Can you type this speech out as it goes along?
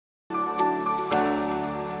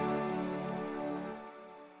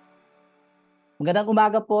Magandang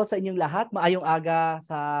umaga po sa inyong lahat. Maayong aga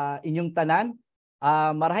sa inyong tanan.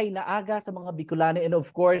 Marahay na aga sa mga Bicolano, and of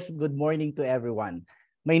course, good morning to everyone.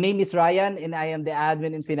 My name is Ryan and I am the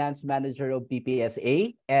Admin and Finance Manager of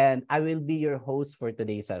PPSA, and I will be your host for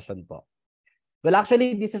today's session po. Well,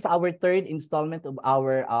 actually, this is our third installment of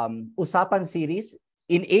our Usapan series.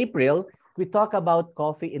 In April, we talked about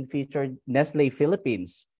coffee and featured Nestle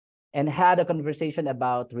Philippines, and had a conversation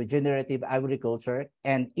about regenerative agriculture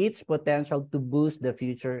and its potential to boost the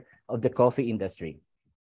future of the coffee industry.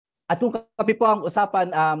 At kung kapi po ang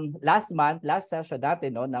usapan last session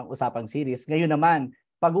natin ng Usapang series, ngayon naman,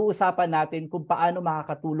 pag-uusapan natin kung paano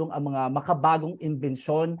makakatulong ang mga makabagong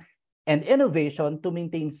imbensyon and innovation to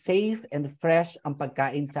maintain safe and fresh ang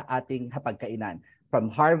pagkain sa ating hapagkainan, from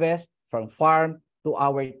harvest, from farm, to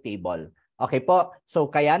our table. Okay po, so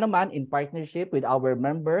kaya naman in partnership with our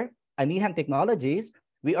member, Anihan Technologies,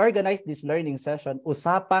 we organized this learning session,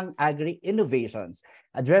 Usapang Agri Innovations,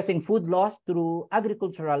 addressing food loss through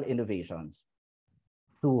agricultural innovations.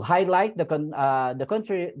 To highlight the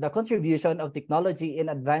contribution of technology in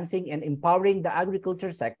advancing and empowering the agriculture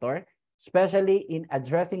sector, especially in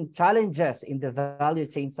addressing challenges in the value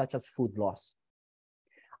chain such as food loss.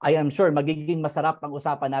 I am sure magiging masarap ang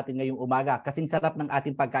usapan natin ngayong umaga, kasing sarap ng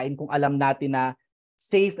ating pagkain kung alam natin na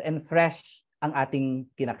safe and fresh ang ating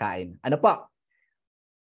kinakain. Ano po?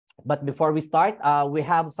 But before we start, we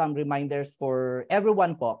have some reminders for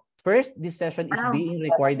everyone po. First, this session is being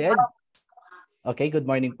recorded. Okay, good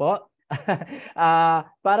morning po.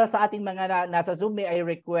 Para sa ating mga nasa Zoom, may I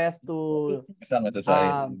request to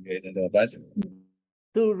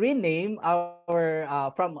rename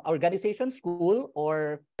our from organization, school,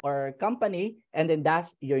 or company, and then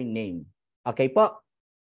dash your name. Okay po.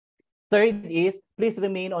 Third is, please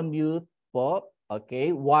remain on mute po,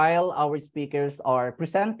 okay, while our speakers are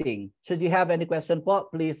presenting. Should you have any question po,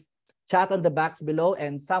 please chat on the box below,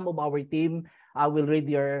 and some of our team will read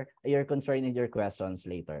your concern and your questions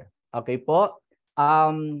later. Okay po.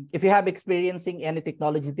 If you have experiencing any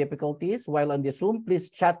technology difficulties while on the Zoom, please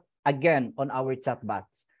chat again on our chat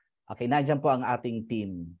box. Okay, nandiyan po ang ating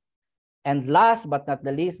team. And last but not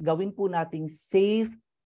the least, gawin po nating safe,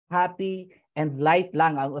 happy, and light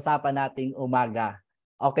lang ang usapan nating umaga.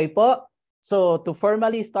 Okay po? So to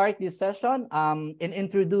formally start this session and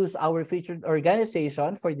introduce our featured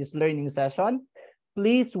organization for this learning session,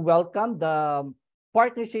 please welcome the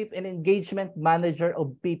Partnership and Engagement Manager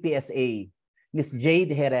of PPSA, Ms.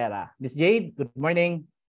 Jade Herrera. Ms. Jade, good morning.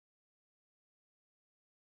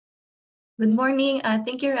 Good morning.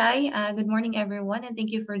 Thank you, Rai. Good morning, everyone, and thank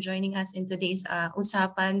you for joining us in today's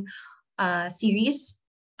Usapan series.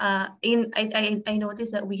 I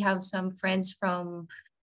noticed that we have some friends from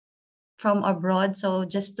abroad. So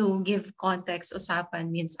just to give context,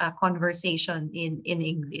 Usapan means a conversation in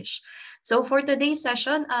English. So for today's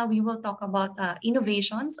session, we will talk about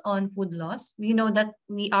innovations on food loss. We know that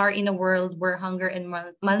we are in a world where hunger and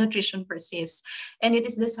malnutrition persists. And it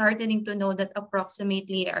is disheartening to know that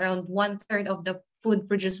approximately around 1/3 of the food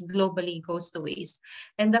produced globally goes to waste.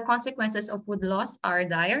 And the consequences of food loss are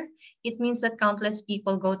dire. It means that countless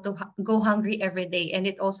people go hungry every day, and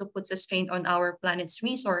it also puts a strain on our planet's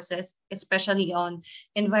resources, especially on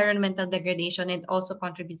environmental degradation, and also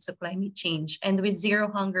contributes to climate change. And with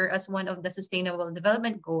zero hunger as one of the Sustainable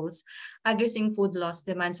Development Goals, addressing food loss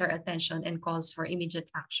demands our attention and calls for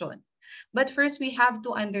immediate action. But first, we have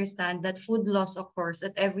to understand that food loss occurs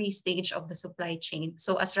at every stage of the supply chain.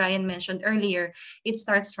 So as Ryan mentioned earlier, it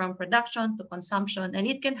starts from production to consumption, and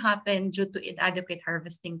it can happen due to inadequate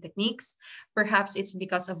harvesting techniques. Perhaps it's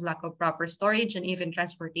because of lack of proper storage and even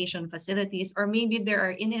transportation facilities, or maybe there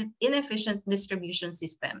are inefficient distribution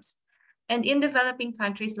systems. And in developing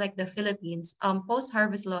countries like the Philippines,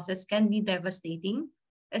 post-harvest losses can be devastating,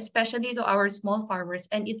 especially to our small farmers,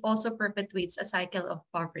 and it also perpetuates a cycle of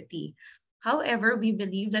poverty. However, we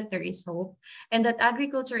believe that there is hope and that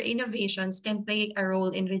agriculture innovations can play a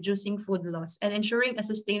role in reducing food loss and ensuring a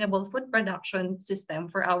sustainable food production system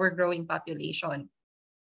for our growing population.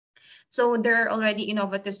 So there are already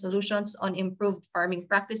innovative solutions on improved farming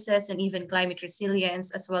practices and even climate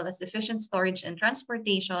resilience, as well as efficient storage and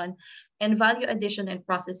transportation, and value addition and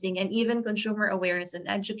processing, and even consumer awareness and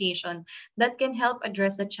education that can help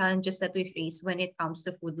address the challenges that we face when it comes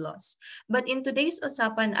to food loss. But in today's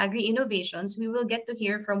Usapan Agri Innovations, we will get to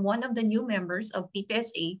hear from one of the new members of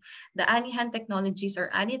PPSA, the Anihan Technologies,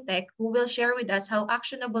 or AniTech, who will share with us how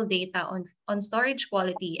actionable data on storage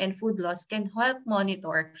quality and food loss can help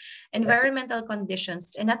monitor environmental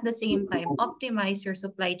conditions, and at the same time, optimize your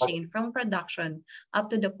supply chain from production up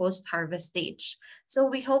to the post-harvest stage. So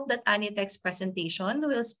we hope that AniTech's presentation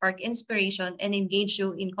will spark inspiration and engage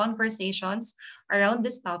you in conversations around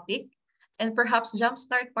this topic, and perhaps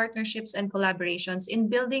jumpstart partnerships and collaborations in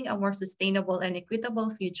building a more sustainable and equitable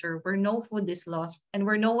future where no food is lost and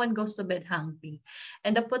where no one goes to bed hungry,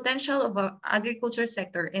 and the potential of our agriculture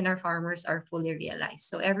sector and our farmers are fully realized.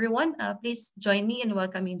 So everyone, please join me in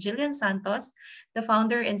welcoming Jillian Santos, the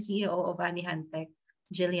founder and CEO of Anihan Tech.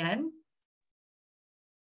 Jillian?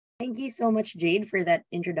 Thank you so much, Jade, for that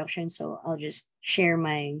introduction. So I'll just share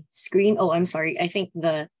my screen. Oh, I'm sorry. I think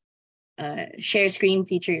the share screen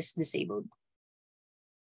feature is disabled.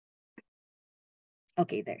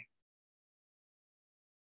 Okay, there.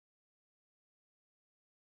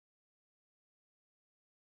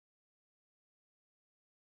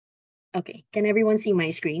 Okay, can everyone see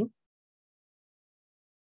my screen?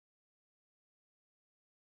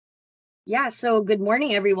 Yeah, so good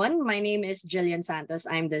morning, everyone. My name is Jillian Santos.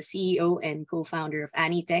 I'm the CEO and co-founder of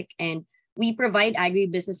AniTech, and we provide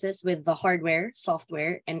agribusinesses with the hardware,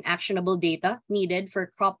 software, and actionable data needed for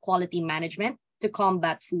crop quality management to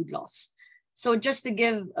combat food loss. So just to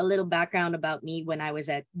give a little background about me, when I was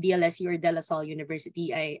at DLSU or De La Salle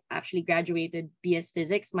University, I actually graduated BS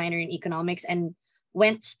Physics, minor in economics, and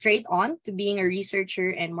went straight on to being a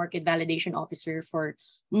researcher and market validation officer for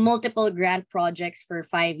multiple grant projects for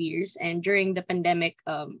 5 years. And during the pandemic,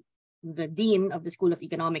 the dean of the School of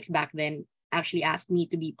Economics back then actually asked me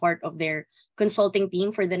to be part of their consulting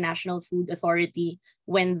team for the National Food Authority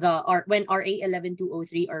when RA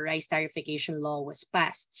 11203 or rice tarification law was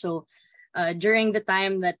passed. So during the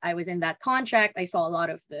time that I was in that contract, I saw a lot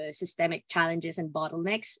of the systemic challenges and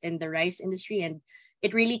bottlenecks in the rice industry, and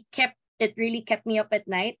it really kept me up at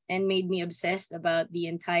night and made me obsessed about the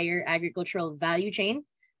entire agricultural value chain.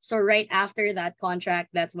 So right after that contract,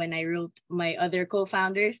 that's when I wrote my other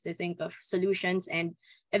co-founders to think of solutions. And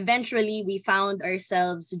eventually we found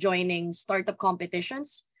ourselves joining startup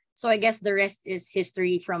competitions. So I guess the rest is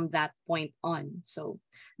history from that point on. So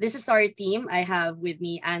this is our team. I have with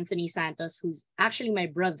me Anthony Santos, who's actually my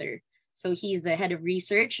brother. So he's the head of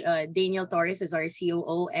research. Daniel Torres is our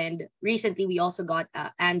COO. And recently we also got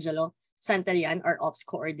Angelo Santallan, our ops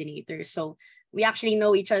coordinator. So we actually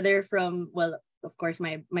know each other from, well, of course,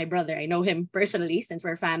 my brother, I know him personally since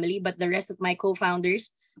we're family, but the rest of my co-founders,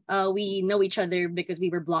 we know each other because we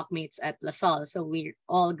were blockmates at La Salle. So we're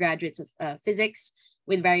all graduates of physics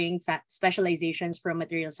with varying specializations from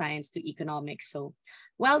material science to economics. So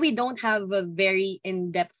while we don't have a very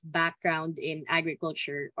in-depth background in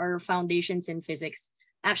agriculture, our foundations in physics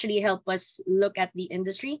actually help us look at the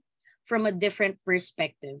industry from a different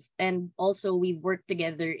perspective. And also we've worked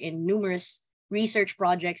together in numerous research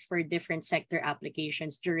projects for different sector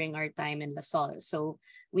applications during our time in La Salle. So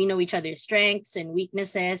we know each other's strengths and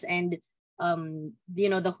weaknesses, and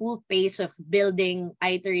the whole pace of building,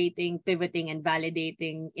 iterating, pivoting, and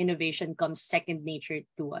validating innovation comes second nature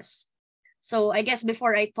to us. So I guess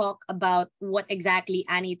before I talk about what exactly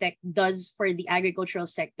AniTech does for the agricultural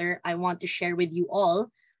sector, I want to share with you all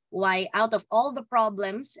why, out of all the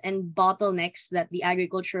problems and bottlenecks that the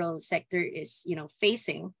agricultural sector is,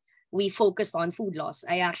 facing, we focused on food loss.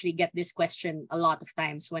 I actually get this question a lot of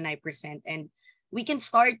times when I present, and we can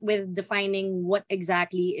start with defining what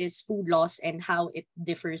exactly is food loss and how it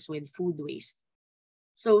differs with food waste.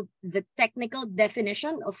 So the technical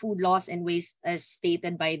definition of food loss and waste, as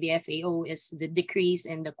stated by the FAO, is the decrease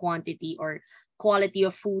in the quantity or quality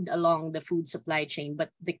of food along the food supply chain.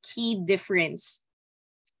 But the key difference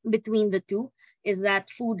between the two is that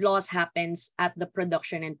food loss happens at the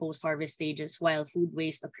production and post-harvest stages, while food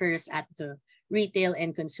waste occurs at the retail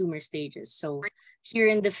and consumer stages. So here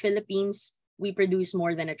in the Philippines, we produce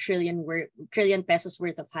more than a trillion pesos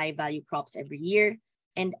worth of high-value crops every year.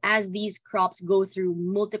 And as these crops go through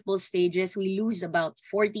multiple stages, we lose about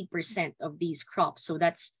 40% of these crops. So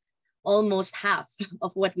that's almost half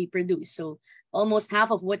of what we produce. So almost half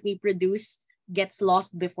of what we produce gets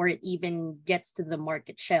lost before it even gets to the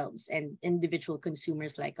market shelves and individual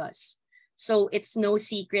consumers like us. So it's no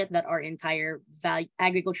secret that our entire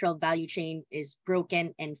agricultural value chain is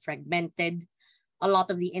broken and fragmented. A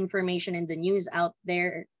lot of the information in the news out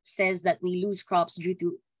there says that we lose crops due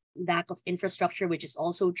to lack of infrastructure, which is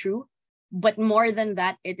also true. But more than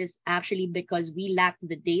that, it is actually because we lack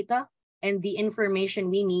the data and the information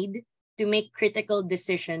we need to make critical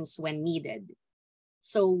decisions when needed.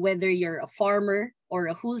 So whether you're a farmer or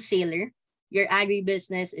a wholesaler, your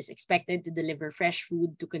agribusiness is expected to deliver fresh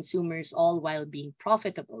food to consumers all while being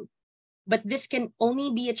profitable. But this can only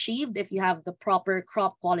be achieved if you have the proper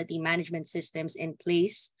crop quality management systems in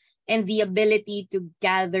place and the ability to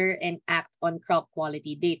gather and act on crop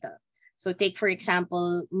quality data. So take, for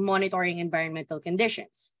example, monitoring environmental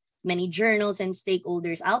conditions. Many journals and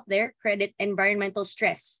stakeholders out there credit environmental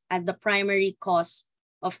stress as the primary cause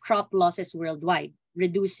of crop losses worldwide,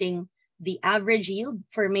 reducing the average yield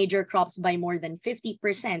for major crops by more than 50%,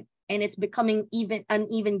 and it's becoming an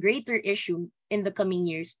even greater issue in the coming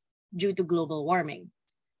years due to global warming.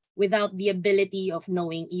 Without the ability of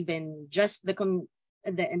knowing even just the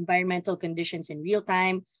environmental conditions in real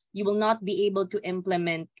time, you will not be able to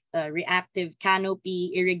implement reactive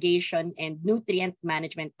canopy, irrigation, and nutrient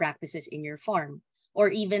management practices in your farm, or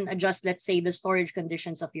even adjust, let's say, the storage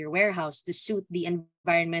conditions of your warehouse to suit the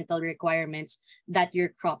environmental requirements that your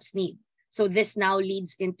crops need. So this now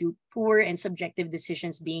leads into poor and subjective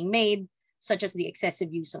decisions being made, such as the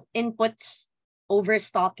excessive use of inputs,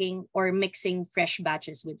 overstocking, or mixing fresh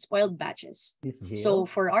batches with spoiled batches. So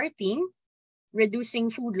for our team, reducing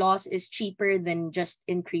food loss is cheaper than just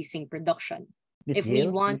increasing production. Miss If we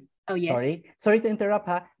Jill, want, oh yes. Sorry to interrupt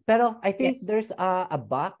ha. Pero I think Yes. there's a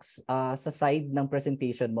box sa side ng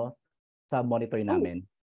presentation mo sa monitor namin.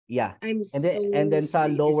 Yeah. I'm And then sa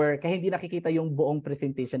sorry, lower, kaya hindi nakikita yung buong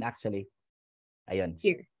presentation actually. Ayun.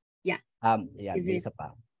 Here. Yeah. Yeah, Is may it? isa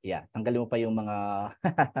pa. Yeah, tanggalin mo pa yung mga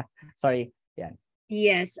sorry. Yan.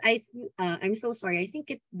 Yes, I'm so sorry. I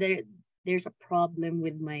think there's a problem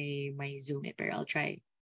with my Zoom, pero I'll try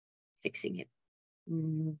fixing it.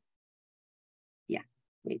 Yeah,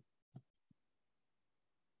 wait.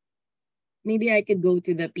 Maybe I could go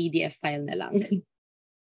to the PDF file na lang.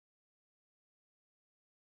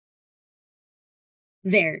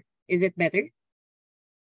 There. Is it better?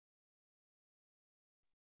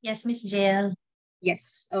 Yes, Miss Jill.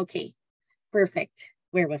 Yes. Okay. Perfect.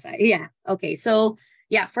 Where was I? Yeah. Okay. So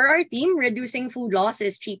yeah, for our team, reducing food loss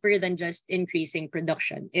is cheaper than just increasing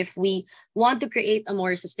production. If we want to create a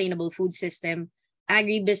more sustainable food system,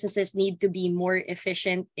 agribusinesses need to be more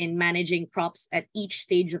efficient in managing crops at each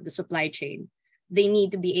stage of the supply chain. They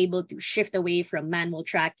need to be able to shift away from manual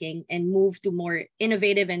tracking and move to more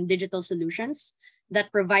innovative and digital solutions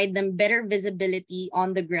that provide them better visibility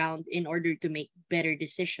on the ground in order to make better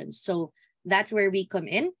decisions. So that's where we come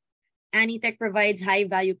in. AniTech provides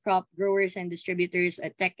high-value crop growers and distributors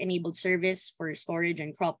a tech-enabled service for storage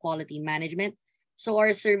and crop quality management. So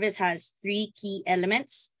our service has three key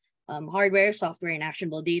elements: hardware, software, and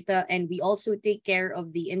actionable data. And we also take care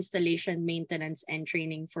of the installation, maintenance, and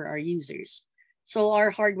training for our users. So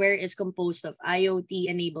our hardware is composed of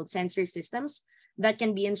IoT-enabled sensor systems that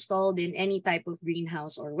can be installed in any type of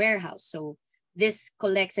greenhouse or warehouse. So this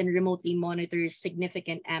collects and remotely monitors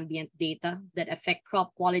significant ambient data that affect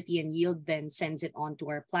crop quality and yield, then sends it onto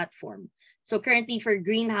our platform. So currently for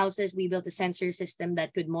greenhouses, we built a sensor system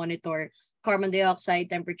that could monitor carbon dioxide,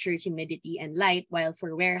 temperature, humidity, and light, while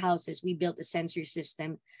for warehouses, we built a sensor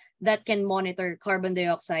system that can monitor carbon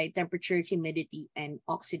dioxide, temperature, humidity, and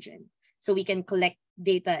oxygen. So we can collect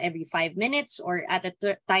data every 5 minutes or at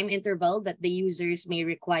a time interval that the users may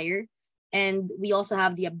require. And we also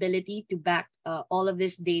have the ability to back all of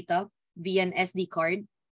this data via an SD card.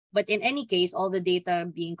 But in any case, all the data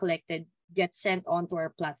being collected gets sent onto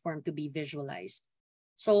our platform to be visualized.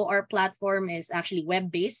 So our platform is actually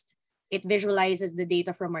web-based. It visualizes the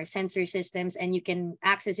data from our sensor systems, and you can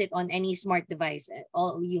access it on any smart device.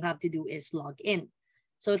 All you have to do is log in.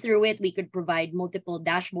 So through it, we could provide multiple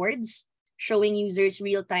dashboards showing users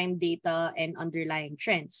real-time data and underlying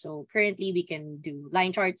trends. So currently we can do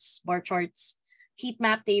line charts, bar charts, heat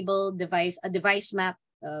map table, a device map,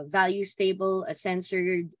 values table, a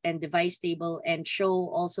sensor and device table, and show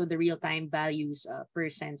also the real-time values per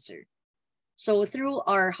sensor. So through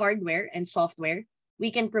our hardware and software, we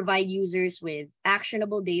can provide users with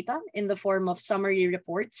actionable data in the form of summary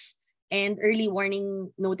reports and early warning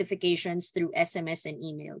notifications through SMS and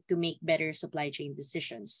email to make better supply chain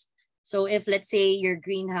decisions. So if, let's say, your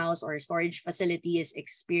greenhouse or storage facility is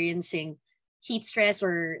experiencing heat stress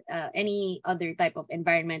or any other type of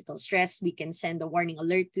environmental stress, we can send a warning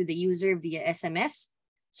alert to the user via SMS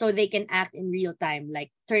so they can act in real time, like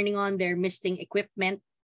turning on their misting equipment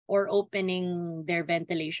or opening their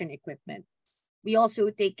ventilation equipment. We also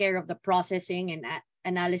take care of the processing and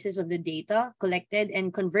analysis of the data collected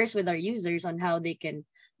and converse with our users on how they can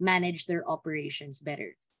manage their operations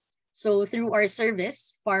better. So through our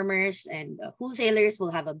service, farmers and wholesalers will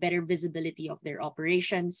have a better visibility of their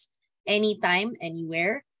operations anytime,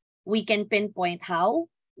 anywhere. We can pinpoint how,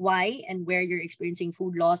 why, and where you're experiencing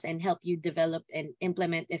food loss and help you develop and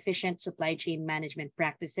implement efficient supply chain management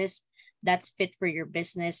practices that's fit for your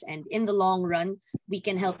business. And in the long run, we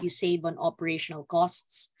can help you save on operational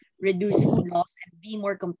costs, reduce food loss, and be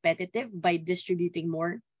more competitive by distributing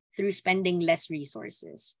more through spending less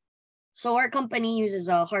resources. So our company uses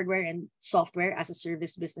a hardware and software as a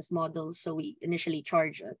service business model. So we initially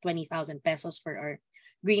charge 20,000 pesos for our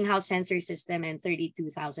greenhouse sensor system and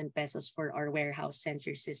 32,000 pesos for our warehouse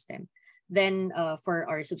sensor system. Then for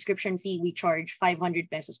our subscription fee, we charge 500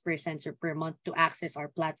 pesos per sensor per month to access our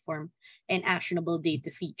platform and actionable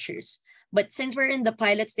data features. But since we're in the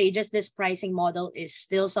pilot stages, this pricing model is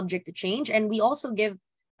still subject to change. And we also give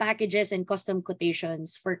packages and custom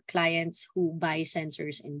quotations for clients who buy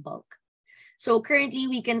sensors in bulk. So currently,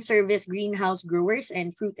 we can service greenhouse growers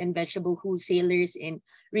and fruit and vegetable wholesalers in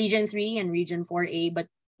Region 3 and Region 4A, but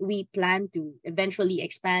we plan to eventually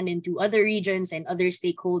expand into other regions and other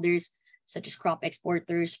stakeholders, such as crop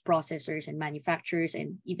exporters, processors, and manufacturers,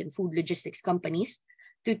 and even food logistics companies,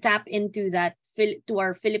 to tap into that to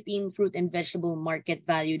our Philippine fruit and vegetable market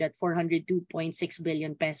valued at 402.6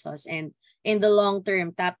 billion pesos, and in the long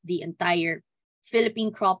term, tap the entire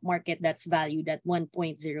Philippine crop market that's valued at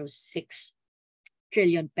 1.06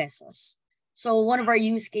 trillion pesos. So one of our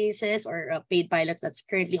use cases or paid pilots that's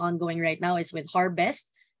currently ongoing right now is with Harvest.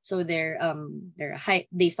 So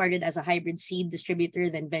they started as a hybrid seed distributor,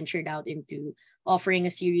 then ventured out into offering a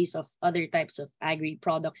series of other types of agri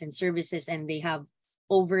products and services, and they have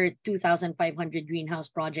over 2,500 greenhouse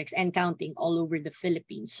projects and counting all over the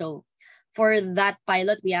Philippines. So for that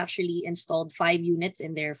pilot, we actually installed 5 units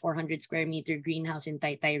in their 400 square meter greenhouse in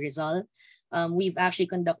Taytay, Rizal. We've actually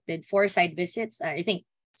conducted 4 site visits. I think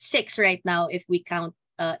 6 right now if we count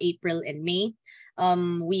April and May.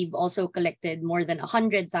 We've also collected more than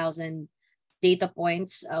 100,000 data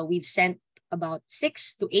points. We've sent about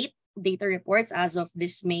 6 to 8 data reports as of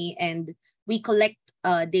this May, and we collect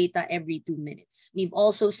data every 2 minutes. We've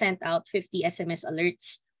also sent out 50 SMS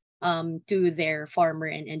alerts to their farmer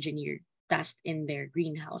and engineer tasked in their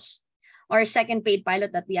greenhouse. Our second paid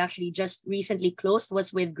pilot that we actually just recently closed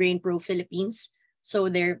was with Grain Pro Philippines. So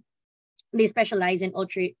they specialize in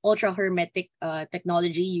ultra hermetic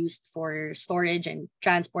technology used for storage and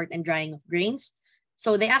transport and drying of grains.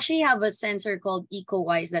 So they actually have a sensor called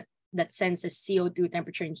EcoWise that senses CO2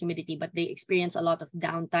 temperature and humidity, but they experience a lot of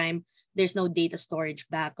downtime. There's no data storage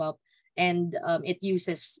backup, and it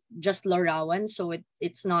uses just LoRaWAN, so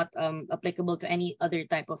it's not applicable to any other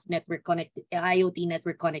type of IoT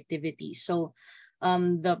network connectivity. So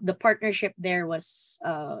the partnership there was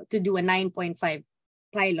to do a 9.5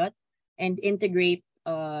 pilot and integrate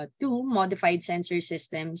 2 modified sensor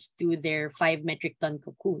systems to their 5 metric ton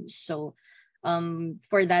cocoons. So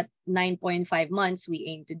for that 9.5 months, we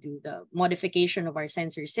aim to do the modification of our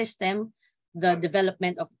sensor system, the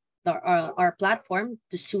development of our platform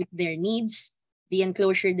to suit their needs, the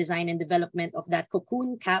enclosure design and development of that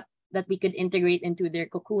cocoon cap that we could integrate into their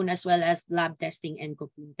cocoon, as well as lab testing and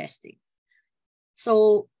cocoon testing.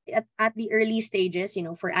 So at the early stages,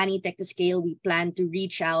 for AniTech to scale, we plan to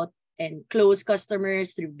reach out and close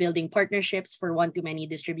customers through building partnerships for one-to-many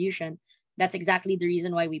distribution. That's exactly the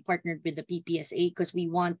reason why we partnered with the PPSA, because we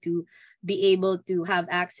want to be able to have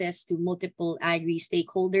access to multiple agri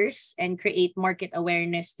stakeholders and create market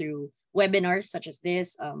awareness through webinars such as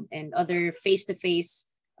this and other face-to-face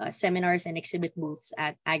seminars and exhibit booths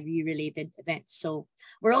at agri-related events. So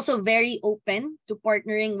we're also very open to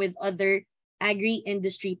partnering with other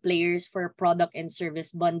agri-industry players for product and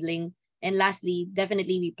service bundling. And lastly,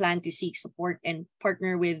 definitely we plan to seek support and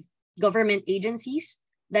partner with government agencies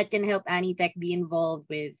that can help AniTech be involved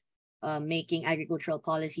with making agricultural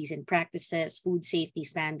policies and practices, food safety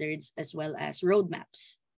standards, as well as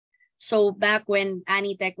roadmaps. So back when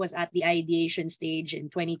AniTech was at the ideation stage in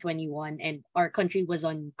 2021 and our country was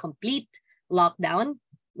on complete lockdown,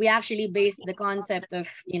 we actually based the concept of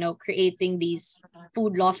creating these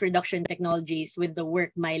food loss reduction technologies with the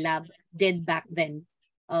work my lab did back then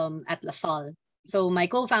at LaSalle. So my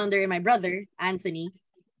co-founder and my brother, Anthony,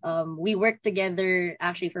 we worked together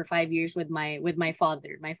actually for 5 years with my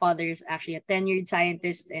father. My father is actually a tenured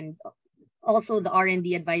scientist and also the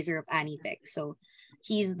R&D advisor of AniTech. So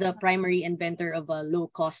he's the primary inventor of a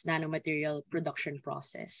low-cost nanomaterial production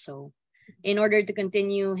process. So in order to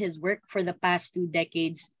continue his work for the past 2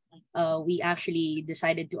 decades, we actually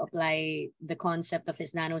decided to apply the concept of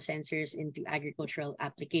his nanosensors into agricultural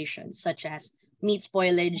applications, such as meat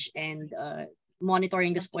spoilage and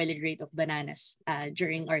monitoring the spoilage rate of bananas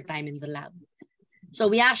during our time in the lab. So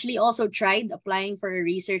we actually also tried applying for a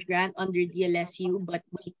research grant under DLSU, but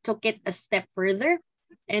we took it a step further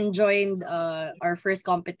and joined our first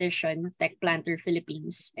competition, Tech Planter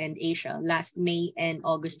Philippines and Asia, last May and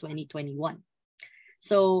August 2021.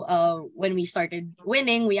 So when we started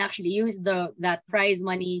winning, we actually used that prize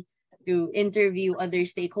money to interview other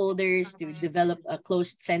stakeholders, to develop a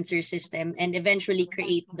closed sensor system, and eventually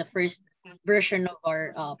create the first version of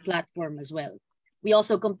our platform as well. We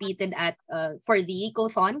also competed at for the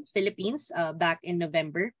Ecothon Philippines back in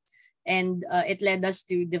November, and it led us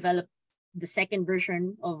to develop the second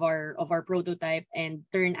version of our prototype and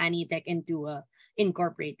turn AniTech into a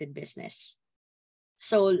incorporated business.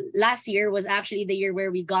 So last year was actually the year where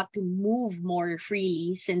we got to move more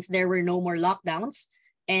freely since there were no more lockdowns,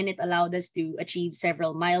 and it allowed us to achieve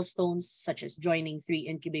several milestones such as joining 3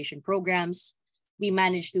 incubation programs. We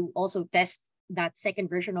managed to also test that second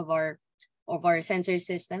version of our sensor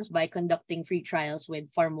systems by conducting free trials with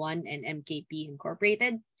Farm 1 and MKP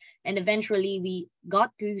Incorporated. And eventually, we got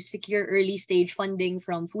to secure early stage funding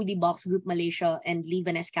from Foodie Box Group Malaysia and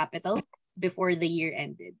Livanes Capital before the year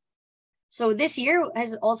ended. So this year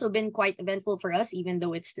has also been quite eventful for us, even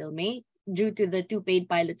though it's still May, due to the 2 paid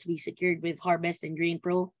pilots we secured with Harvest and Grain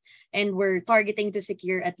Pro. And we're targeting to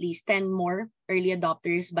secure at least 10 more early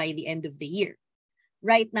adopters by the end of the year.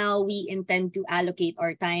 Right now, we intend to allocate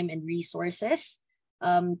our time and resources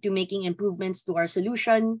to making improvements to our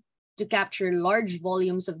solution, to capture large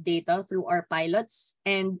volumes of data through our pilots,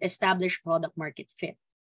 and establish product market fit.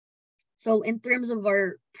 So in terms of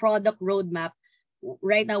our product roadmap,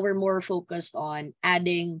 right now we're more focused on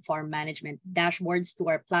adding farm management dashboards to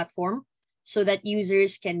our platform so that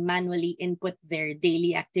users can manually input their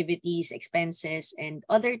daily activities, expenses, and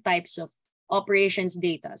other types of operations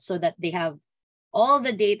data so that they have all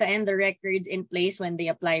the data and the records in place when they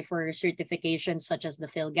apply for certifications such as the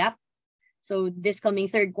PhilGap. So this coming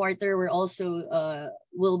third quarter, we're also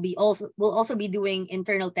we'll also be doing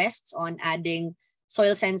internal tests on adding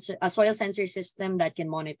a soil sensor system that can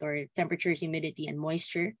monitor temperature, humidity, and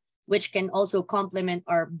moisture, which can also complement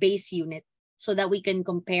our base unit so that we can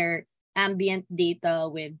compare ambient data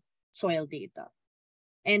with soil data.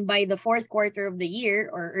 And by the fourth quarter of the year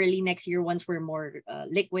or early next year, once we're more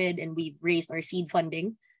liquid and we've raised our seed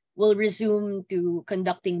funding, we'll resume to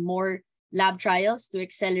conducting more lab trials to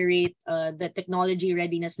accelerate the technology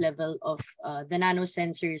readiness level of the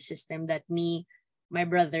nanosensor system that me, my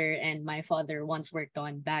brother, and my father once worked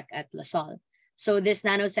on back at LaSalle. So this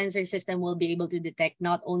nanosensor system will be able to detect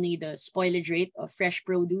not only the spoilage rate of fresh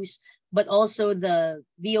produce, but also the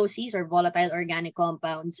VOCs or volatile organic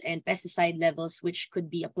compounds and pesticide levels, which could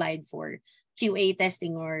be applied for QA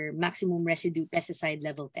testing or maximum residue pesticide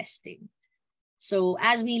level testing. So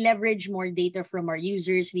as we leverage more data from our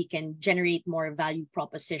users, we can generate more value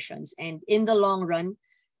propositions. And in the long run,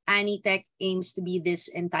 AniTech aims to be this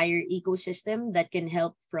entire ecosystem that can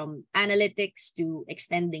help from analytics to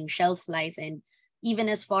extending shelf life and even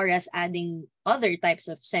as far as adding other types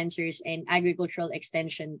of sensors and agricultural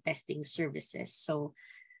extension testing services. So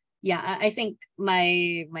yeah, I think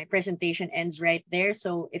my presentation ends right there.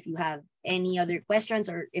 So if you have any other questions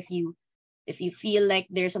or if you feel like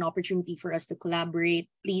there's an opportunity for us to collaborate,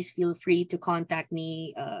 please feel free to contact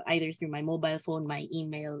me either through my mobile phone, my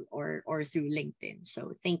email, or through LinkedIn.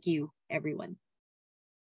 So thank you, everyone.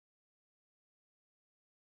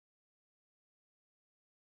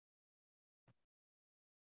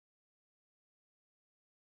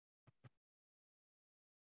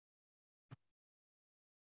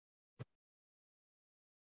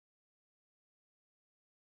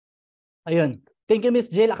 Ayun. Thank you,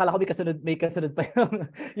 Miss Jill. Akala ko may kasunod pa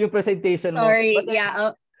yung presentation mo. Sorry,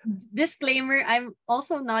 yeah. Disclaimer, I'm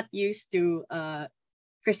also not used to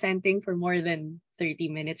presenting for more than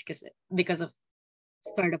 30 minutes because of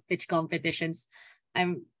startup pitch competitions.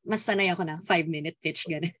 Mas sanay ako na 5-minute pitch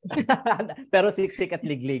ganun. Pero siksik at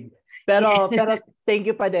liglig. Pero thank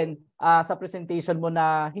you pa din sa presentation mo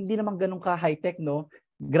na hindi naman ganun ka high-tech, no?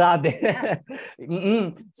 Grabe. Yeah.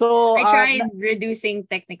 So I tried reducing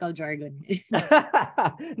technical jargon.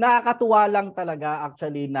 Nakakatuwa lang talaga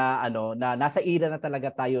actually na na nasa era na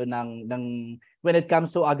talaga tayo ng when it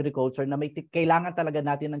comes to agriculture na kailangan talaga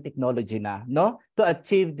natin ng technology na, no, to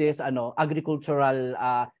achieve this agricultural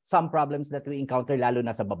some problems that we encounter lalo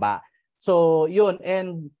na sa baba. So yun,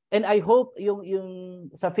 and I hope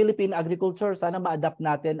yung sa Philippine agriculture sana ma-adapt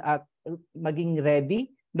natin at maging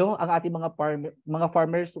ready, no, ang ating mga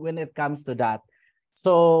farmers when it comes to that.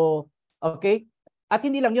 So okay, at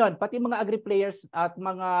hindi lang yon, pati mga agri players at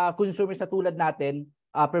mga consumers na tulad natin,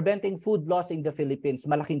 preventing food loss in the Philippines,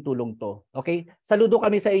 malaking tulong to. Okay? Saludo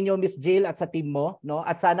kami sa inyo, Miss Jill, at sa team mo, no?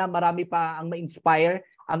 At sana marami pa ang ma-inspire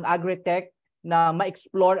ang agri-tech na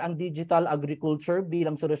ma-explore ang digital agriculture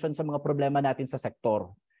bilang solusyon sa mga problema natin sa sektor,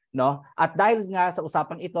 no? At dahil nga sa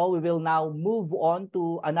usapang ito, we will now move on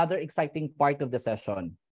to another exciting part of the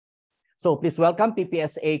session. So please welcome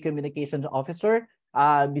PPSA Communications Officer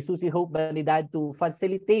Bisusi Hope Banidad to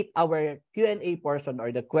facilitate our Q&A portion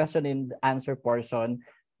or the question and answer portion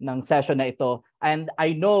ng session na ito. And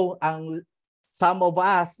I know some of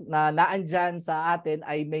us na naandyan sa atin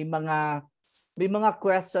ay may mga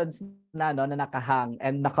questions na no, na nakahang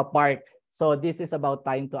and nakapark. So this is about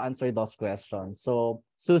time to answer those questions. So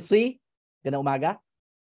Susie, ganda umaga.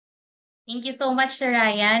 Thank you so much, Sir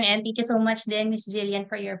Ryan, and thank you so much din, Ms. Jillian,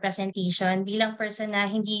 for your presentation. Bilang person na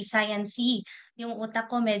hindi sciencey, yung utak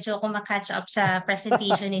ko medyo kumakatch up sa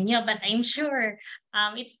presentation ninyo, but I'm sure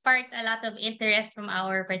it sparked a lot of interest from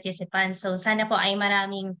our participants. So sana po ay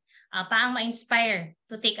maraming paang ma-inspire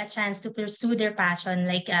to take a chance to pursue their passion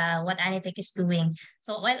like what AniTech is doing.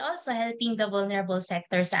 So while also helping the vulnerable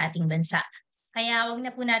sector sa ating bansa. Kaya wag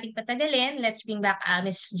na po nating patagalin. Let's bring back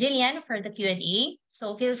Ms. Jillian for the Q&A.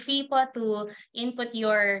 So feel free po to input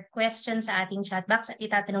your questions sa ating chat box at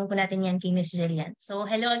itatanong po natin yan kay Ms. Jillian. So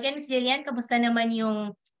hello again, Ms. Jillian. Kamusta naman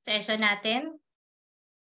yung session natin?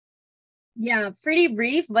 Yeah, pretty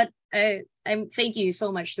brief, but thank you so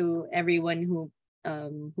much to everyone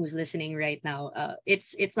who's listening right now.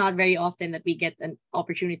 It's not very often that we get an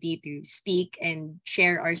opportunity to speak and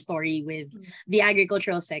share our story with the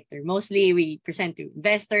agricultural sector. Mostly we present to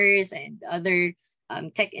investors and other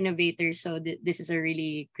tech innovators. So this is a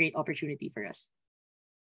really great opportunity for us.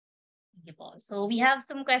 Thank you po. So we have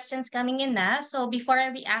some questions coming in na. So before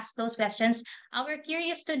we ask those questions, we're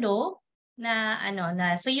curious to know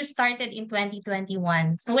so you started in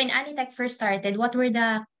 2021. So when AniTech first started, what were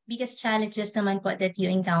the biggest challenges naman po that you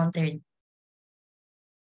encountered?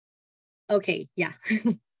 Okay, yeah.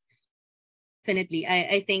 Definitely.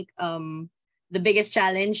 I think the biggest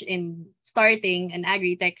challenge in starting an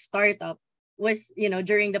agri-tech startup was,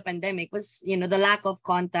 during the pandemic was, the lack of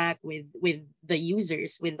contact with the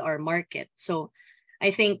users, with our market. So I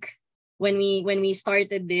think when we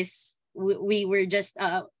started this, we were just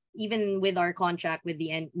even with our contract with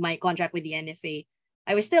my contract with the NFA,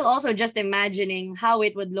 I was still also just imagining how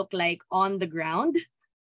it would look like on the ground.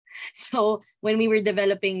 So when we were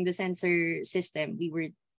developing the sensor system, we were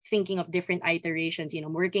thinking of different iterations.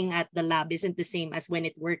 Working at the lab isn't the same as when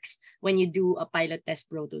it works when you do a pilot test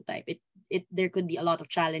prototype. There could be a lot of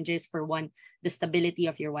challenges. For one, the stability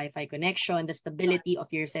of your Wi-Fi connection, the stability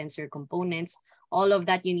of your sensor components, all of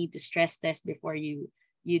that you need to stress test before you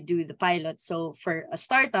do the pilot. So for a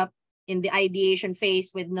startup in the ideation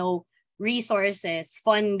phase with no resources,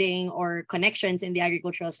 funding, or connections in the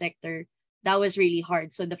agricultural sector, that was really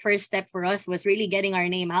hard. So the first step for us was really getting our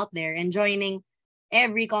name out there and joining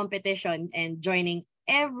every competition and joining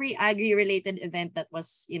every agri-related event that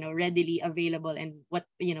was, readily available and what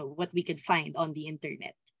we could find on the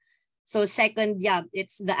internet. So second, yeah,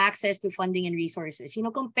 it's the access to funding and resources.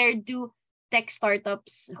 Compared to tech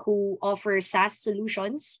startups who offer SaaS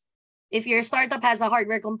solutions, if your startup has a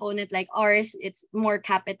hardware component like ours, it's more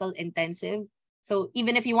capital intensive. So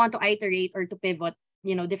even if you want to iterate or to pivot,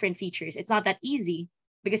 different features, it's not that easy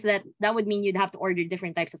because that would mean you'd have to order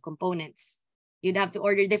different types of components. You'd have to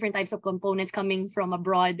order different types of components coming from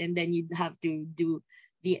abroad, and then you'd have to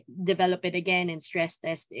develop it again and stress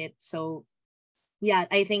test it. So yeah,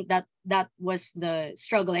 I think that was the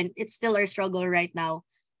struggle, and it's still our struggle right now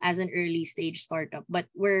as an early stage startup. But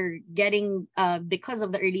we're getting, because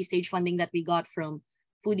of the early stage funding that we got from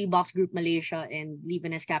Foodie Box Group Malaysia and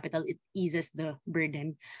Leaveness Capital, it eases the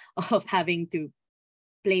burden of having to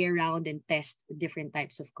play around and test different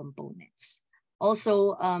types of components.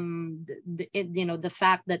 Also, the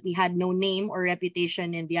fact that we had no name or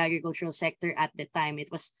reputation in the agricultural sector at the time, it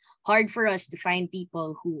was hard for us to find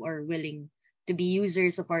people who are willing to be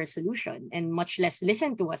users of our solution and much less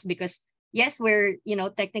listen to us because yes, we're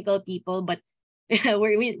technical people, but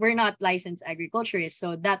we're not licensed agriculturists.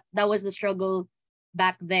 So that was the struggle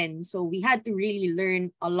back then. So we had to really learn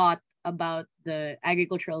a lot about the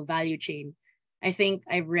agricultural value chain. I think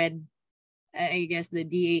I've read, I guess, the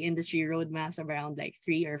DA industry roadmaps around like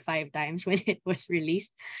 3 or 5 times when it was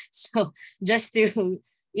released. So just to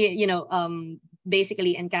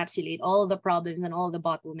basically encapsulate all the problems and all the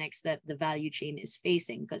bottlenecks that the value chain is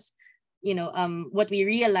facing, because what we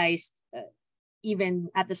realized even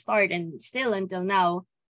at the start and still until now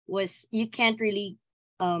was you can't really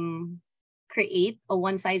create a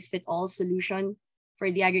one-size-fit-all solution for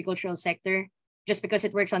the agricultural sector. Just because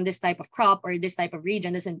it works on this type of crop or this type of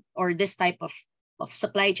region or this type of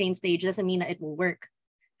supply chain stage doesn't mean that it will work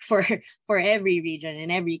for every region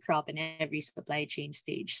and every crop and every supply chain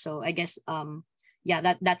stage. So I guess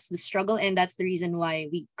that's the struggle, and that's the reason why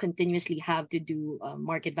we continuously have to do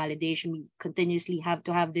market validation. We continuously have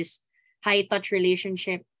to have this high touch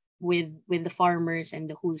relationship with the farmers and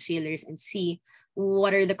the wholesalers and see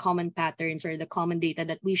what are the common patterns or the common data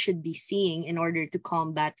that we should be seeing in order to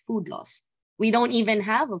combat food loss. We don't even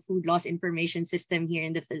have a food loss information system here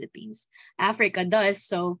in the Philippines. Africa does.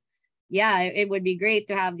 So yeah, it would be great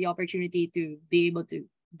to have the opportunity to be able to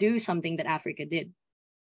do something that Africa did.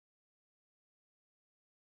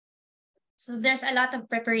 So there's a lot of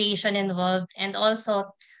preparation involved, and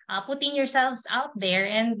also putting yourselves out there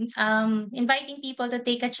and inviting people to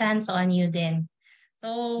take a chance on you then.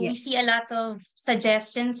 So we Yes. see a lot of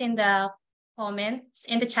suggestions in the comments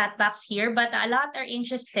in the chat box here, but a lot are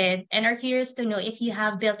interested and are curious to know if you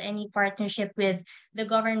have built any partnership with the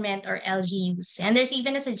government or LGUs. And there's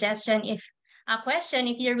even a suggestion a question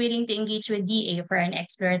if you're willing to engage with DA for an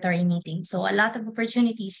exploratory meeting. So a lot of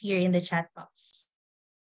opportunities here in the chat box.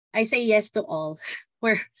 I say yes to all.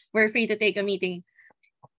 We're free to take a meeting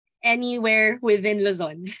anywhere within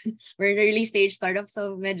Luzon. We're an early stage startup,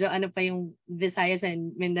 so medyo ano pa yung Visayas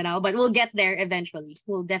and Mindanao, but we'll get there eventually.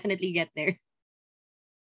 We'll definitely get there.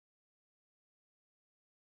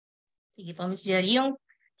 Sige po, Ms. Jill. Yung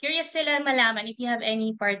curious sila malaman if you have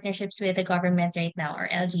any partnerships with the government right now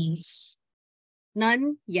or LGUs.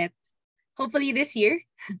 None yet. Hopefully this year.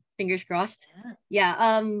 Fingers crossed. Yeah.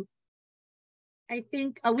 I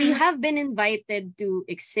think we have been invited to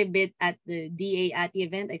exhibit at the DA at the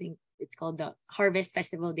event. I think it's called the Harvest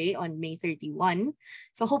Festival Day on May 31.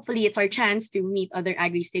 So hopefully it's our chance to meet other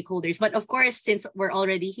agri stakeholders. But of course, since we're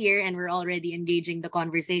already here and we're already engaging the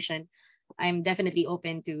conversation, I'm definitely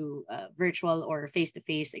open to virtual or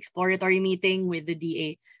face-to-face exploratory meeting with the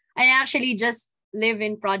DA. I actually just live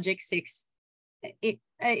in Project 6.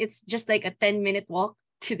 It's just like a 10-minute walk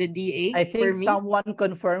to the DA. I think for me. someone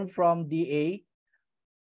confirmed from DA.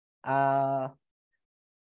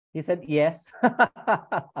 He said yes.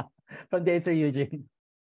 From the answer, Eugene.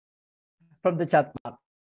 From the chat box.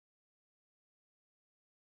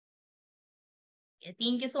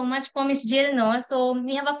 Thank you so much po, Ms. Jill. No? So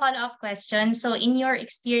we have a follow-up question. So in your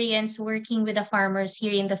experience working with the farmers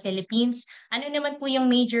here in the Philippines, ano naman po yung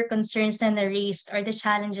major concerns na na-raised or the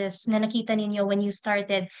challenges na nakita ninyo when you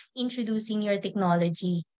started introducing your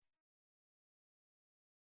technology?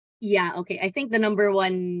 Yeah, okay. I think the number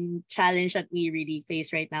one challenge that we really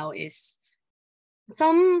face right now is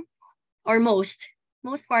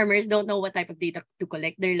most farmers don't know what type of data to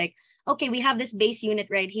collect. They're like, okay, we have this base unit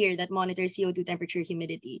right here that monitors CO2 temperature,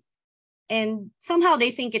 humidity. And somehow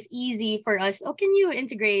they think it's easy for us. Oh, can you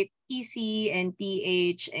integrate PC and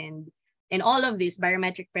pH and all of this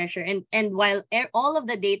barometric pressure? And while all of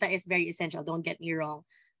the data is very essential, don't get me wrong.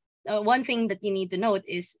 One thing that you need to note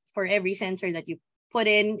is for every sensor that you put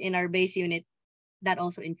in our base unit, that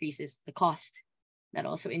also increases the cost. That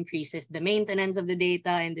also increases the maintenance of the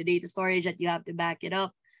data and the data storage that you have to back it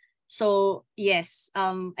up. So yes,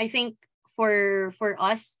 I think for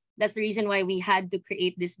us, that's the reason why we had to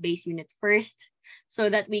create this base unit first, so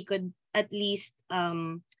that we could at least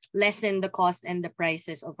lessen the cost and the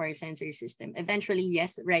prices of our sensor system. Eventually,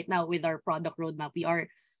 yes, right now with our product roadmap, we are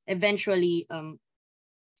eventually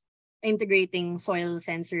integrating soil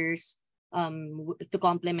sensors to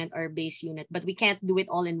complement our base unit, but we can't do it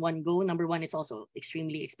all in one go. Number one, it's also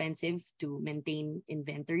extremely expensive to maintain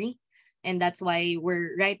inventory, and that's why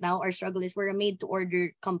right now our struggle is we're a made to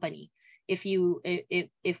order company. If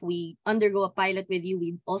we undergo a pilot with you,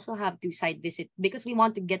 we also have to site visit because we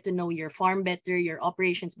want to get to know your farm better, your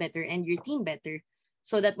operations better, and your team better,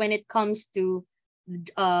 so that when it comes to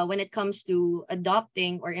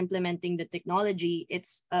adopting or implementing the technology,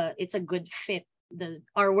 it's a good fit.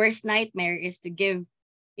 Our worst nightmare is to give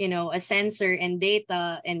a sensor and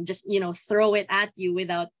data and just throw it at you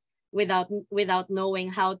without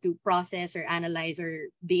knowing how to process or analyze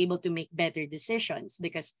or be able to make better decisions,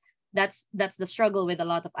 because that's the struggle with a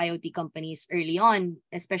lot of IoT companies early on,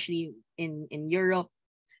 especially in Europe,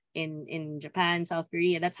 in Japan, South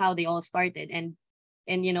Korea. That's how they all started, and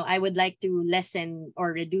I would like to lessen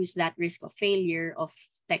or reduce that risk of failure of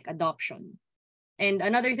tech adoption. And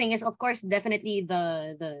another thing is, of course, definitely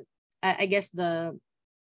the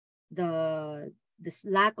this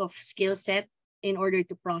lack of skill set in order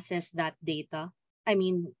to process that data. I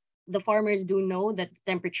mean, the farmers do know that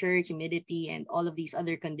temperature, humidity, and all of these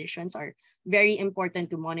other conditions are very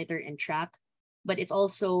important to monitor and track. But it's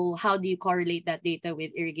also how do you correlate that data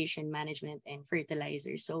with irrigation management and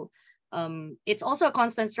fertilizer. So it's also a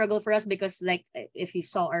constant struggle for us because, like, if you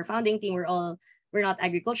saw our founding team, we're not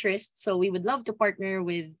agriculturists, so we would love to partner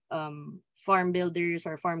with farm builders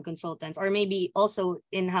or farm consultants, or maybe also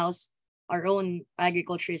in-house our own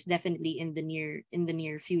agriculturists, definitely in the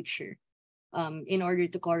near future, in order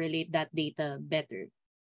to correlate that data better.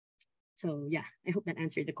 So yeah, I hope that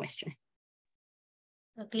answered the question.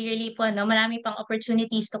 So clearly po, no, marami pang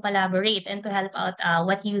opportunities to collaborate and to help out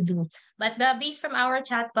what you do. But based from our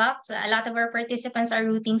chat box, a lot of our participants are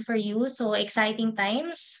rooting for you. So exciting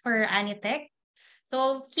times for AniTech.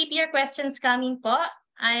 So keep your questions coming po,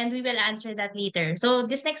 and we will answer that later. So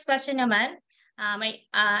this next question naman,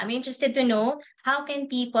 I'm interested to know, how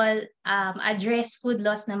can people address food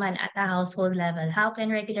loss naman at a household level? How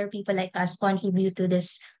can regular people like us contribute to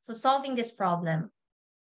this, so solving this problem?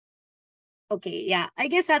 Okay, yeah. I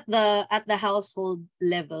guess at the household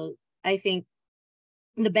level, I think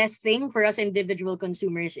the best thing for us individual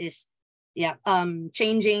consumers is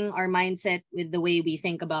changing our mindset with the way we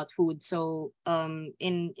think about food. So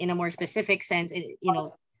in a more specific sense,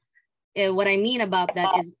 what I mean about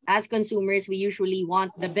that is, as consumers, we usually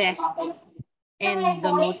want the best and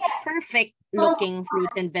the most perfect looking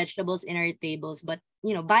fruits and vegetables in our tables. But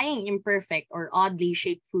buying imperfect or oddly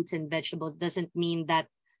shaped fruits and vegetables doesn't mean that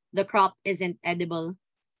the crop isn't edible.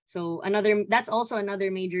 So that's also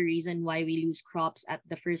another major reason why we lose crops at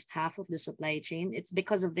the first half of the supply chain. It's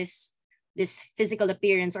because of this physical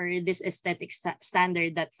appearance or this aesthetic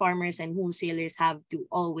standard that farmers and wholesalers have to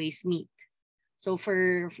always meet. So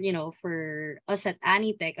for us at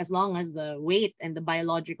AniTech, as long as the weight and the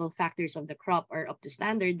biological factors of the crop are up to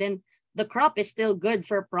standard, then the crop is still good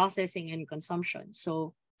for processing and consumption.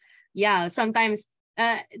 So yeah, sometimes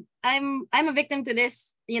I'm a victim to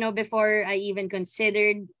this, before I even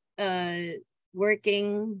considered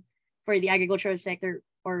working for the agricultural sector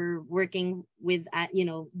or working with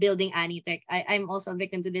building AniTech. I'm also a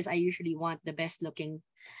victim to this. I usually want the best looking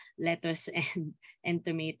lettuce and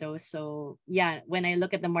tomatoes. So yeah, when I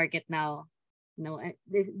look at the market now,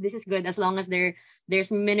 this is good as long as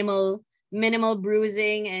there's minimal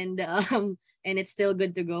bruising and it's still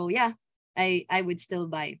good to go. Yeah, I would still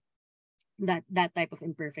buy that type of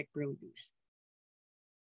imperfect produce.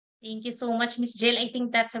 Thank you so much, Miss Jill. I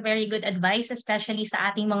think that's a very good advice, especially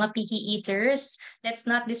sa ating mga picky eaters. Let's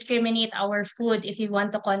not discriminate our food if we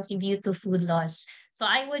want to contribute to food loss. So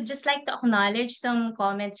I would just like to acknowledge some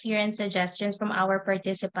comments here and suggestions from our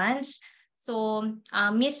participants. So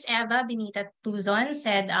Miss Eva Benita Tuzon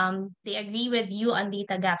said they agree with you on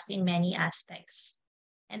data gaps in many aspects.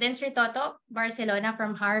 And then Sir Toto Barcelona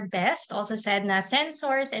from Harvest also said na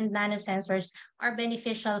sensors and nanosensors are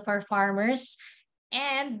beneficial for farmers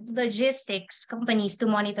and logistics companies to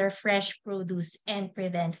monitor fresh produce and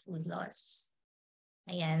prevent food loss.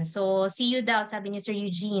 Ayan. So, see you daw, sabi ni Sir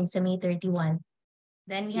Eugene sa May 31.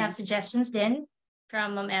 Then we have suggestions then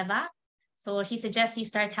from Ma'am Eva. So, she suggests you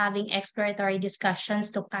start having exploratory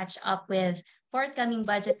discussions to catch up with forthcoming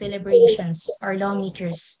budget deliberations or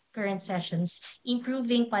lawmakers' current sessions,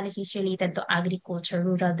 improving policies related to agriculture,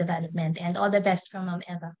 rural development, and all the best from Ma'am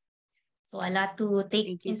Eva. So a lot to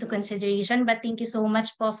take into consideration, but thank you so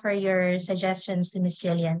much po for your suggestions, Ms.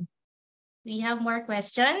 Jillian. We have more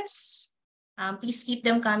questions. Please keep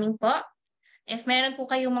them coming po. If meron po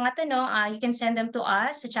kayong mga tanong, you can send them to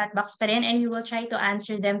us sa chat box pa rin, and we will try to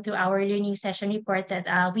answer them through our learning session report that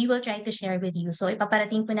we will try to share with you. So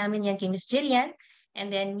ipaparating po namin yan kay Ms. Jillian, and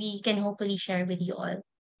then we can hopefully share with you all.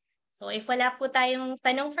 So if wala po tayong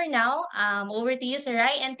tanong for now, over to you, Sir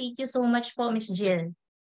Rai, and thank you so much po, Ms. Jill.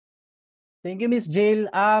 Thank you, Miss Jill.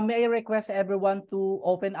 May I request everyone to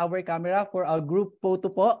open our camera for a group photo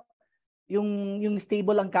po. Yung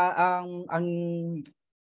stable ang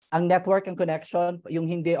network, ang connection, yung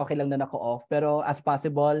hindi okay lang na naka-off. Pero as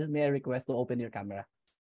possible, may I request to open your camera.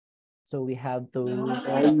 So we have to...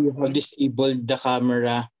 You have disabled the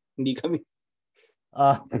camera. Hindi kami...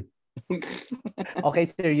 Okay,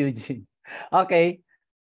 Sir Eugene. Okay.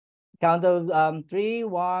 Count of 3,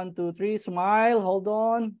 1, 2, 3, smile, hold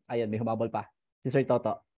on. Ayan, may humabol pa. Si Sir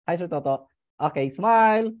Toto. Hi, Sir Toto. Okay,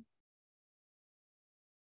 smile.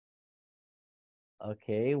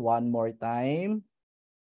 Okay, one more time.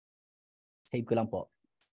 Save ko lang po.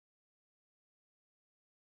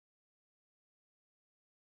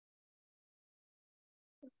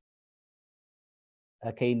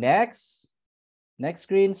 Okay, next. Next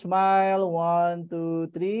screen, smile. 1, 2,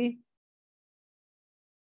 3.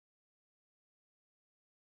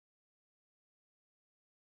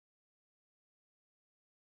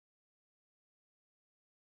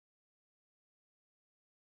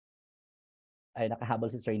 Ay, nakahabol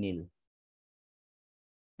si Sir Neil.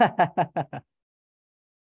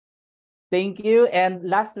 Thank you. And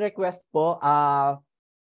last request po,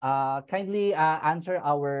 kindly answer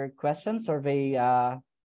our survey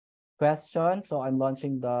question. So I'm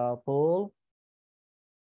launching the poll.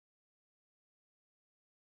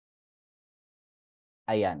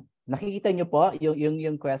 Ayan. Nakikita nyo po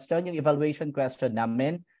yung question, yung evaluation question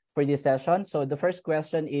namin. for this session. So the first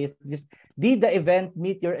question is this: did the event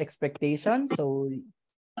meet your expectations? So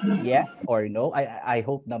yes or no? I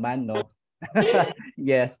hope naman no.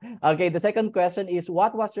 Yes. Okay, the second question is,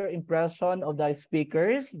 what was your impression of the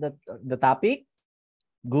speakers, the topic?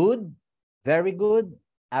 Good, very good,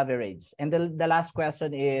 average. And the last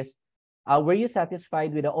question is, were you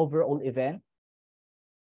satisfied with the overall event?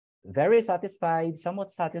 Very satisfied, somewhat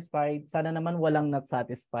satisfied. Sana naman walang not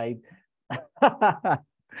satisfied.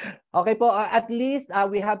 Okay po, at least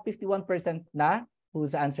we have 51% na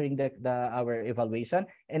who's answering our evaluation,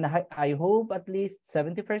 and I hope at least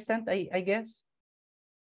 70%, I guess.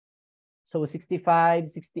 So 65,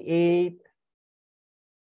 68,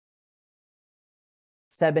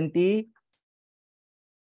 70.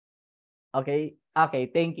 Okay, okay,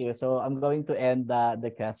 thank you. So I'm going to end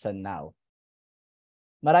the question now.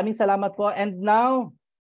 Maraming salamat po. And now,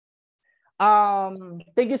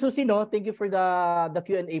 thank you, Susie, no? Thank you for the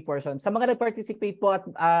Q&A portion. Sa mga nag-participate po at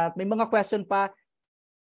may mga question pa,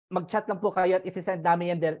 mag-chat lang po kayo at isi-send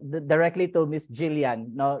namin yan directly to Miss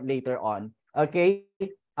Jillian, no, later on. Okay?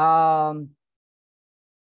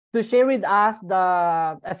 To share with us the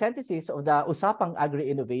synthesis of the Usapang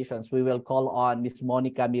Agri Innovations, we will call on Miss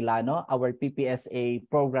Monica Milano, our PPSA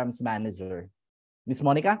Programs Manager. Miss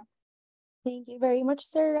Monica? Thank you very much,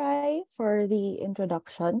 Sir Rai, for the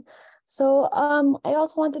introduction. So I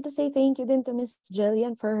also wanted to say thank you then to Ms.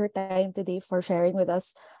 Jillian for her time today for sharing with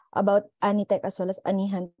us about AniTech as well as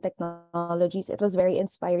Anihan technologies. It was very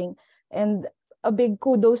inspiring, and a big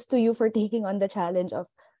kudos to you for taking on the challenge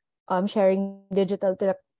of sharing digital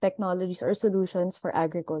technologies or solutions for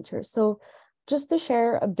agriculture. So just to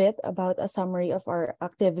share a bit about a summary of our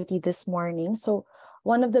activity this morning. So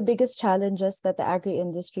one of the biggest challenges that the agri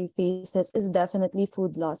industry faces is definitely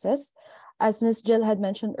food losses. As Ms. Jill had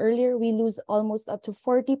mentioned earlier, we lose almost up to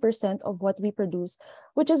 40% of what we produce,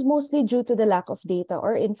 which is mostly due to the lack of data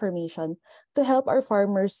or information to help our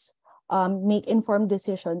farmers make informed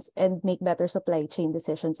decisions and make better supply chain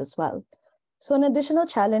decisions as well. So an additional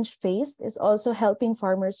challenge faced is also helping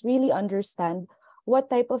farmers really understand what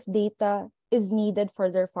type of data is needed for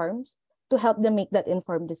their farms to help them make that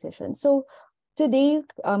informed decision. So today,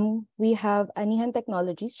 we have Anihan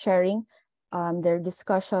Technologies sharing their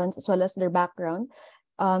discussions as well as their background,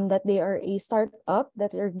 that they are a startup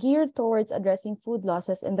that are geared towards addressing food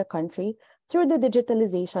losses in the country through the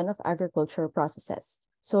digitalization of agricultural processes.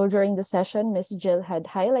 So during the session, Ms. Jill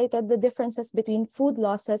had highlighted the differences between food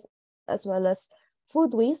losses as well as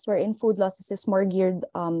food waste, wherein food losses is more geared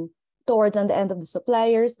towards on the end of the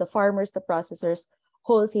suppliers, the farmers, the processors,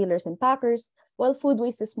 wholesalers, and packers, while food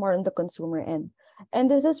waste is more on the consumer end.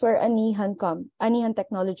 And this is where Anihan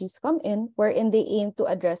Technologies come in, wherein they aim to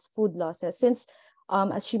address food losses. Since,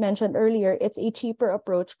 as she mentioned earlier, it's a cheaper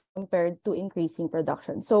approach compared to increasing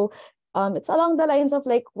production. So it's along the lines of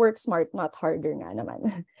like work smart, not harder nga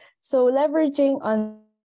naman. So leveraging on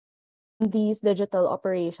these digital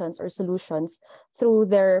operations or solutions through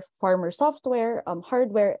their farmer software,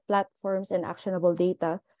 hardware, platforms, and actionable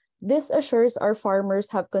data, this assures our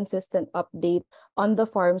farmers have consistent update on the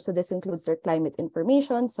farm. So this includes their climate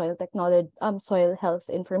information, soil technology, soil health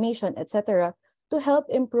information, etc., to help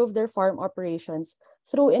improve their farm operations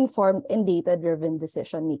through informed and data-driven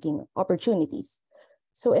decision-making opportunities.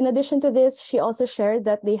 So in addition to this, she also shared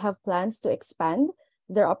that they have plans to expand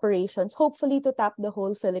their operations, hopefully to tap the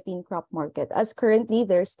whole Philippine crop market, as currently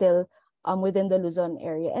they're still within the Luzon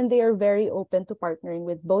area, and they are very open to partnering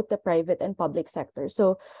with both the private and public sector.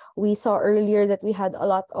 So we saw earlier that we had a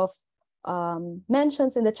lot of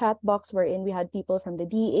mentions in the chat box wherein we had people from the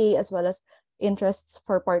DA as well as interests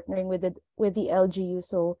for partnering with the LGU.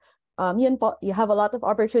 So yun po, you have a lot of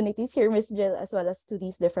opportunities here, Ms. Jill, as well as to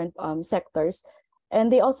these different sectors.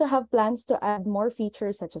 And they also have plans to add more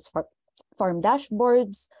features such as farm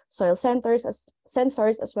dashboards, soil sensors,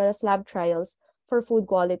 as well as lab trials for food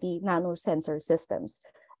quality nano sensor systems.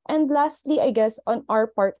 And lastly, I guess on our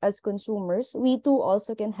part as consumers, we too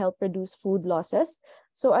also can help reduce food losses.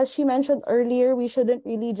 So as she mentioned earlier, we shouldn't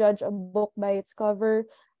really judge a book by its cover.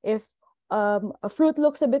 If a fruit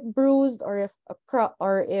looks a bit bruised, or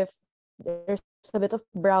if there's a bit of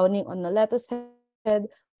browning on the lettuce head,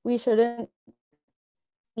 we shouldn't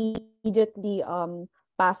immediately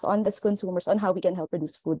pass on as consumers on how we can help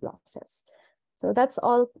reduce food losses. So that's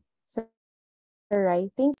all, Sir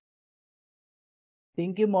Rai.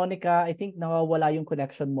 Thank you, Monica. I think nawawala yung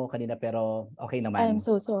connection mo kanina, pero okay naman. I'm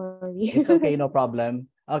so sorry. It's okay, no problem.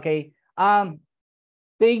 Okay.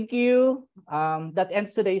 Thank you. That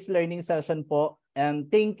ends today's learning session po.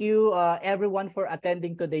 And thank you everyone for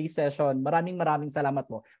attending today's session. Maraming salamat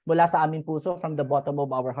po. Mula sa aming puso, from the bottom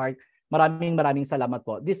of our heart. Maraming salamat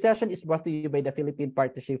po. This session is brought to you by the Philippine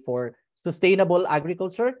Partnership for Sustainable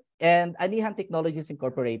Agriculture and Anihan Technologies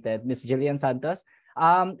Incorporated, Ms. Jillian Santos.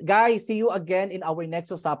 Guys, see you again in our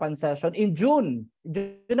next Usapan session in June.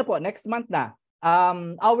 June na po, next month na.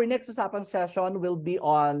 Our next Usapan session will be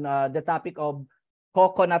on the topic of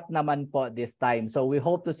coconut naman po this time. So we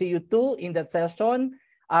hope to see you too in that session.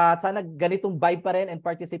 At sana ganitong vibe pa rin and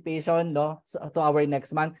participation, no, to our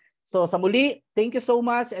next month. So sa muli, thank you so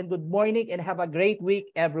much and good morning and have a great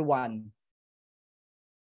week, everyone.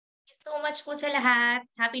 Thank you so much po sa lahat.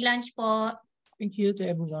 Happy lunch po. Thank you to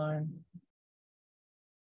everyone.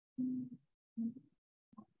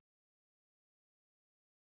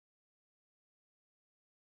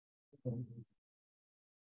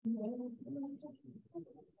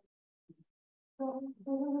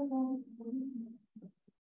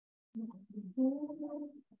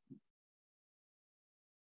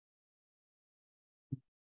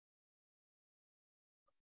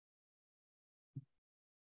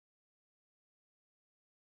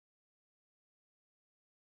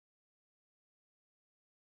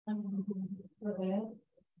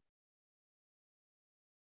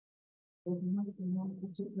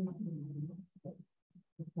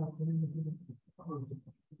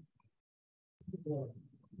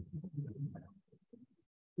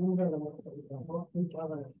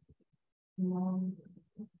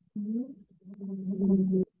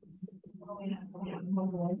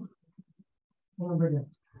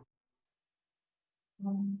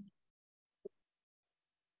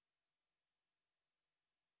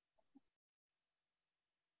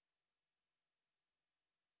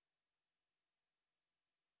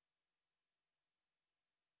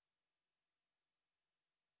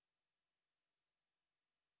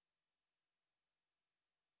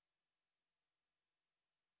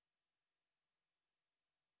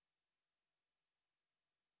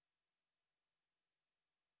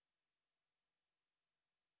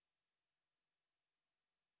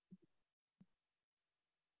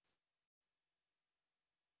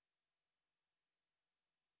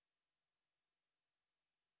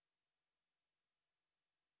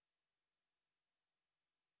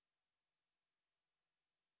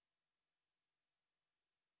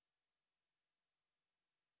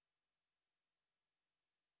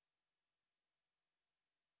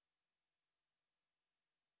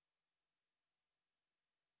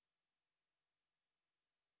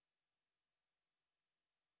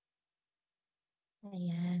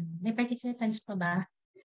 Ayan. May participants pa ba?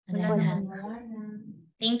 Wala Wala na. na.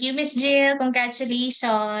 Thank you, Miss Jill.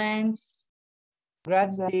 Congratulations.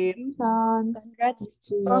 Congrats, team. Congrats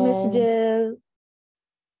po, Miss Jill.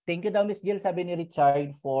 Thank you daw, Miss Jill, sabi ni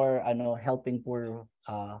Richard, for helping poor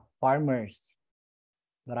farmers.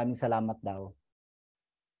 Maraming salamat daw.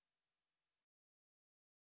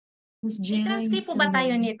 Miss Jill, I-translate po ba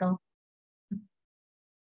tayo nito?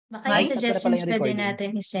 Baka Ay, yung stop ko na pala suggestions yung pwede recording. natin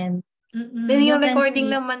i-send. Then yung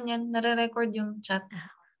recording translate. naman yan, nare-record yung chat.